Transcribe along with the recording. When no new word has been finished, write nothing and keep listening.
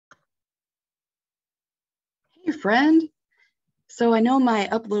Hey, friend. So I know my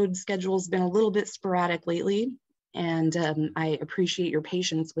upload schedule's been a little bit sporadic lately, and I appreciate your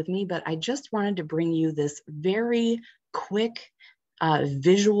patience with me, but I just wanted to bring you this very quick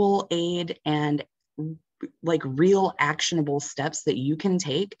visual aid and like real actionable steps that you can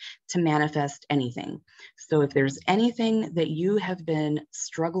take to manifest anything. So if there's anything that you have been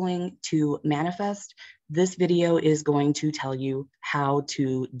struggling to manifest, this video is going to tell you how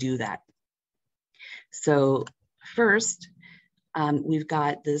to do that. So first, we've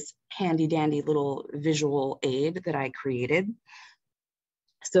got this handy dandy little visual aid that I created.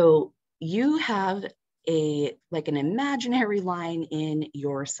 So you have an imaginary line in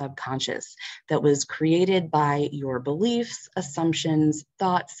your subconscious that was created by your beliefs, assumptions,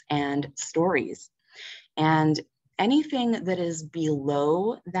 thoughts, and stories. And anything that is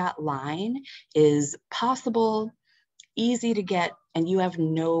below that line is possible, easy to get, and you have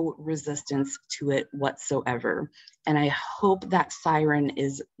no resistance to it whatsoever. And I hope that siren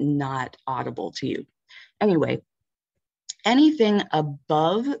is not audible to you. Anyway, anything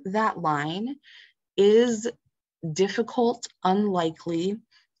above that line is difficult, unlikely,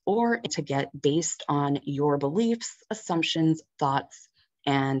 or to get based on your beliefs, assumptions, thoughts,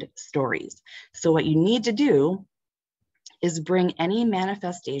 and stories. So what you need to do is bring any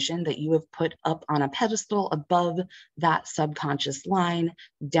manifestation that you have put up on a pedestal above that subconscious line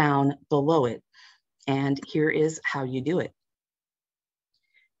down below it. And here is how you do it.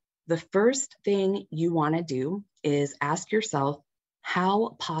 The first thing you want to do is ask yourself,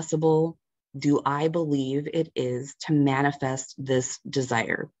 how possible do I believe it is to manifest this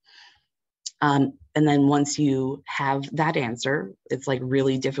desire? And then once you have that answer, it's like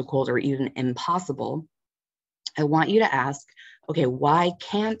really difficult or even impossible. I want you to ask, okay, why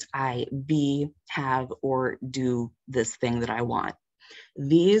can't I be, have, or do this thing that I want?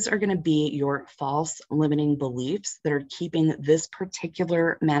 These are going to be your false limiting beliefs that are keeping this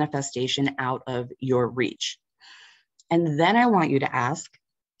particular manifestation out of your reach. And then I want you to ask,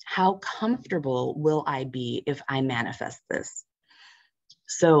 how comfortable will I be if I manifest this?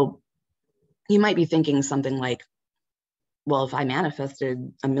 So you might be thinking something like, well, if I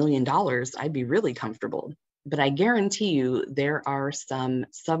manifested $1 million, I'd be really comfortable. But I guarantee you there are some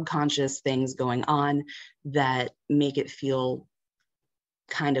subconscious things going on that make it feel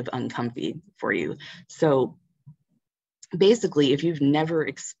kind of uncomfy for you. So basically, if you've never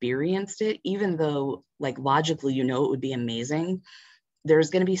experienced it, even though like logically you know it would be amazing,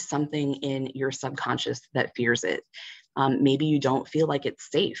 there's going to be something in your subconscious that fears it. Maybe you don't feel like it's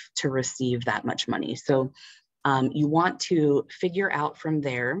safe to receive that much money. So you want to figure out from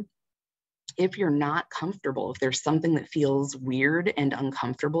there, if you're not comfortable, if there's something that feels weird and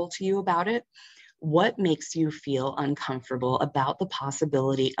uncomfortable to you about it, what makes you feel uncomfortable about the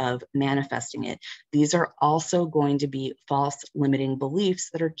possibility of manifesting it? These are also going to be false limiting beliefs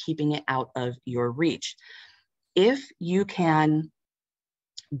that are keeping it out of your reach. If you can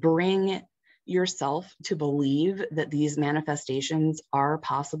bring yourself to believe that these manifestations are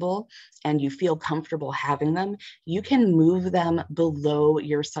possible and you feel comfortable having them, you can move them below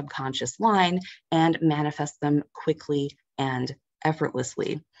your subconscious line and manifest them quickly and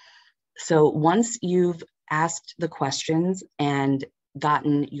effortlessly. So once you've asked the questions and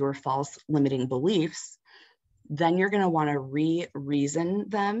gotten your false limiting beliefs, then you're going to want to re-reason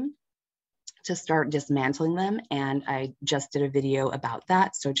them to start dismantling them. And I just did a video about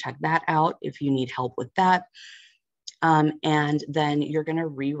that. So check that out if you need help with that. And then you're going to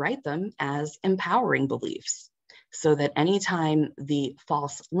rewrite them as empowering beliefs so that anytime the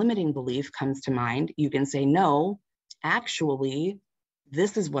false limiting belief comes to mind, you can say, no, actually,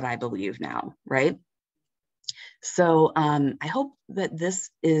 this is what I believe now, right? So I hope that this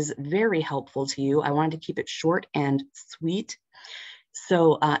is very helpful to you. I wanted to keep it short and sweet.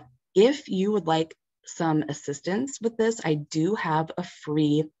 So if you would like some assistance with this, I do have a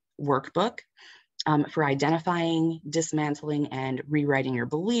free workbook for identifying, dismantling, and rewriting your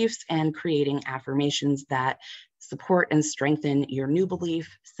beliefs and creating affirmations that support and strengthen your new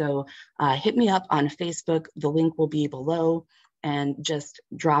belief. So hit me up on Facebook. The link will be below, and just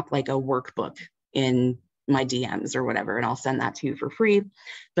drop like a workbook in my DMs or whatever, and I'll send that to you for free.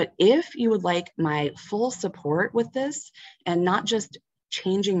 But if you would like my full support with this, and not just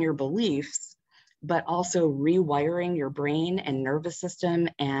changing your beliefs, but also rewiring your brain and nervous system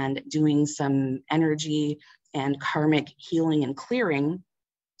and doing some energy and karmic healing and clearing,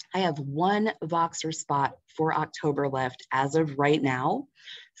 I have one Voxer spot for October left as of right now.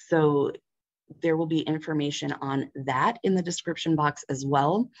 So there will be information on that in the description box as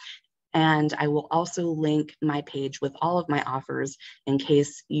well. And I will also link my page with all of my offers in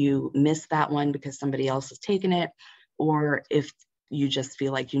case you missed that one because somebody else has taken it, or if you just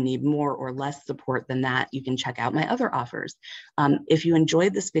feel like you need more or less support than that, you can check out my other offers. If you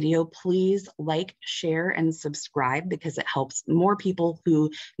enjoyed this video, please like, share, and subscribe because it helps more people who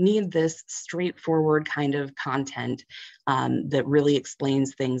need this straightforward kind of content that really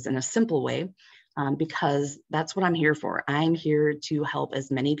explains things in a simple way. Because that's what I'm here for. I'm here to help as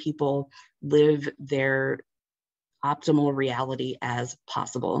many people live their optimal reality as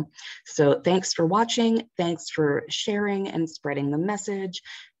possible. So thanks for watching. Thanks for sharing and spreading the message.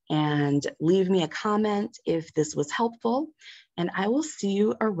 And leave me a comment if this was helpful. And I will see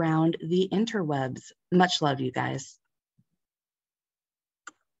you around the interwebs. Much love, you guys.